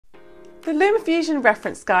The LumaFusion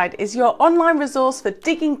Reference Guide is your online resource for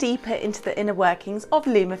digging deeper into the inner workings of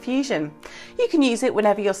LumaFusion. You can use it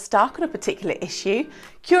whenever you're stuck on a particular issue,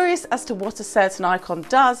 curious as to what a certain icon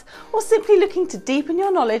does, or simply looking to deepen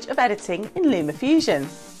your knowledge of editing in LumaFusion.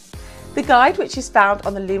 The guide, which is found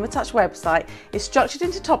on the LumaTouch website, is structured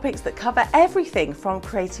into topics that cover everything from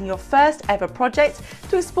creating your first ever project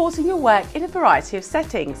to exporting your work in a variety of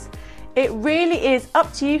settings. It really is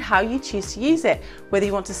up to you how you choose to use it, whether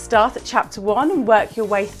you want to start at chapter 1 and work your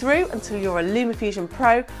way through until you're a LumaFusion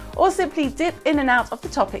Pro, or simply dip in and out of the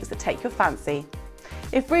topics that take your fancy.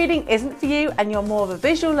 If reading isn't for you and you're more of a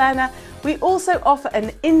visual learner, we also offer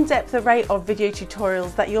an in-depth array of video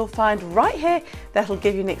tutorials that you'll find right here that'll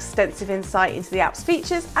give you an extensive insight into the app's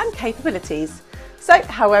features and capabilities. So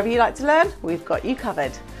however you like to learn, we've got you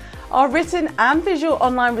covered. Our written and visual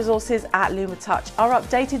online resources at LumaTouch are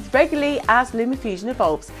updated regularly as LumaFusion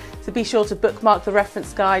evolves, so be sure to bookmark the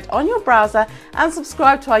reference guide on your browser and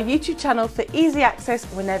subscribe to our YouTube channel for easy access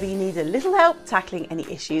whenever you need a little help tackling any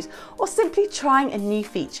issues or simply trying a new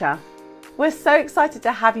feature. We're so excited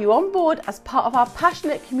to have you on board as part of our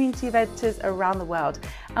passionate community of editors around the world,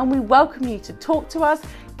 and we welcome you to talk to us,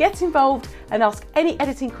 get involved and ask any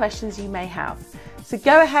editing questions you may have. So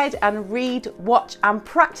go ahead and read, watch and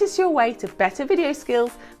practice your way to better video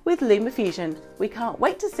skills with LumaFusion. We can't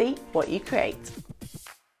wait to see what you create.